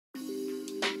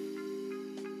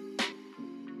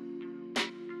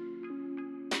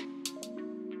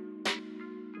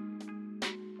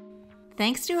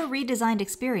Thanks to a redesigned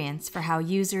experience for how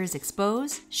users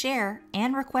expose, share,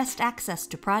 and request access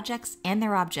to projects and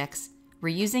their objects,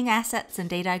 reusing assets in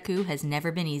Dataiku has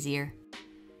never been easier.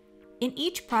 In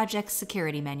each project's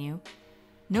security menu,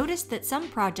 notice that some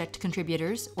project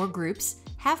contributors or groups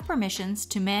have permissions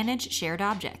to manage shared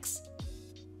objects.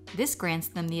 This grants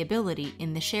them the ability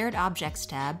in the Shared Objects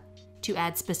tab to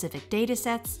add specific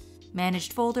datasets,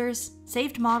 managed folders,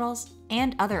 saved models,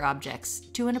 and other objects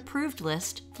to an approved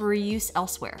list for reuse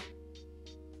elsewhere.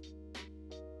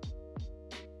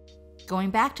 Going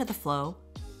back to the flow,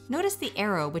 notice the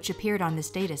arrow which appeared on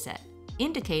this dataset,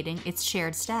 indicating its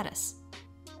shared status.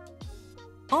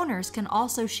 Owners can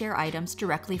also share items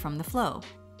directly from the flow,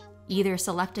 either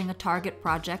selecting a target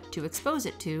project to expose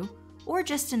it to, or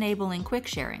just enabling quick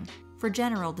sharing for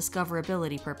general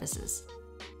discoverability purposes.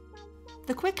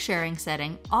 The quick sharing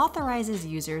setting authorizes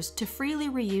users to freely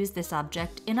reuse this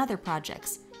object in other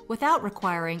projects without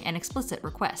requiring an explicit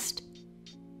request.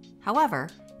 However,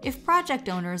 if project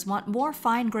owners want more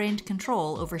fine-grained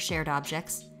control over shared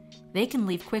objects, they can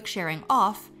leave quick sharing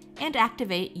off and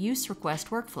activate use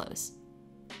request workflows.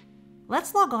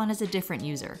 Let's log on as a different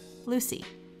user, Lucy,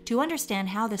 to understand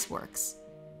how this works.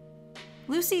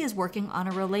 Lucy is working on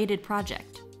a related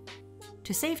project.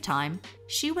 To save time,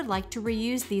 she would like to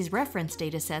reuse these reference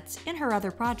datasets in her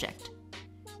other project.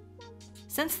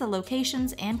 Since the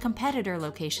locations and competitor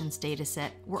locations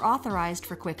dataset were authorized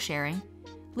for quick sharing,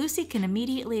 Lucy can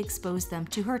immediately expose them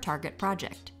to her target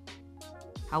project.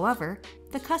 However,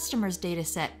 the customer's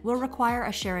dataset will require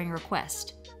a sharing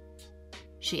request.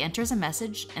 She enters a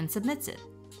message and submits it.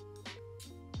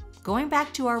 Going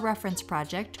back to our reference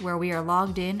project where we are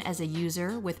logged in as a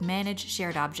user with Manage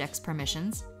Shared Objects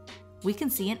permissions, we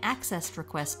can see an access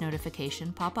request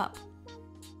notification pop up.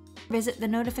 Visit the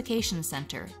Notification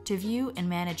Center to view and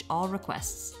manage all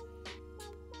requests.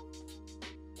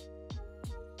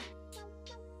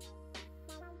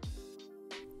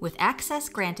 With access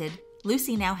granted,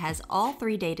 Lucy now has all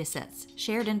 3 datasets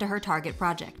shared into her target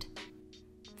project.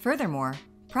 Furthermore,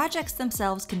 projects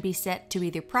themselves can be set to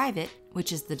either private,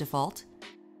 which is the default,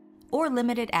 or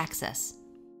limited access.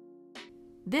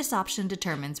 This option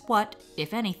determines what,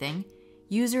 if anything,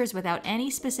 users without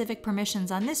any specific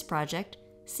permissions on this project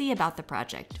see about the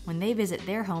project when they visit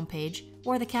their homepage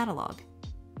or the catalog.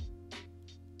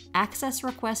 Access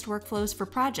request workflows for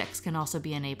projects can also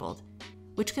be enabled,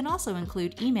 which can also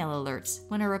include email alerts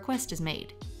when a request is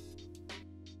made.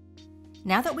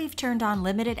 Now that we've turned on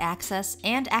limited access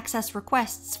and access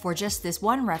requests for just this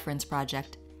one reference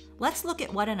project, let's look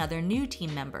at what another new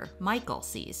team member, Michael,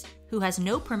 sees, who has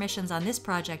no permissions on this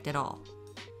project at all.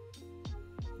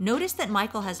 Notice that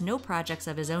Michael has no projects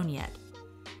of his own yet,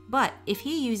 but if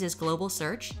he uses global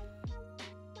search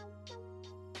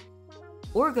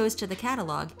or goes to the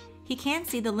catalog, he can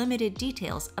see the limited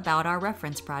details about our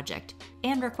reference project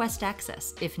and request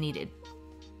access if needed.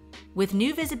 With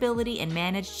new visibility and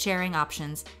managed sharing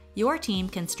options, your team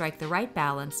can strike the right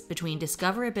balance between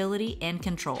discoverability and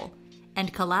control,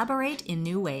 and collaborate in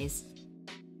new ways.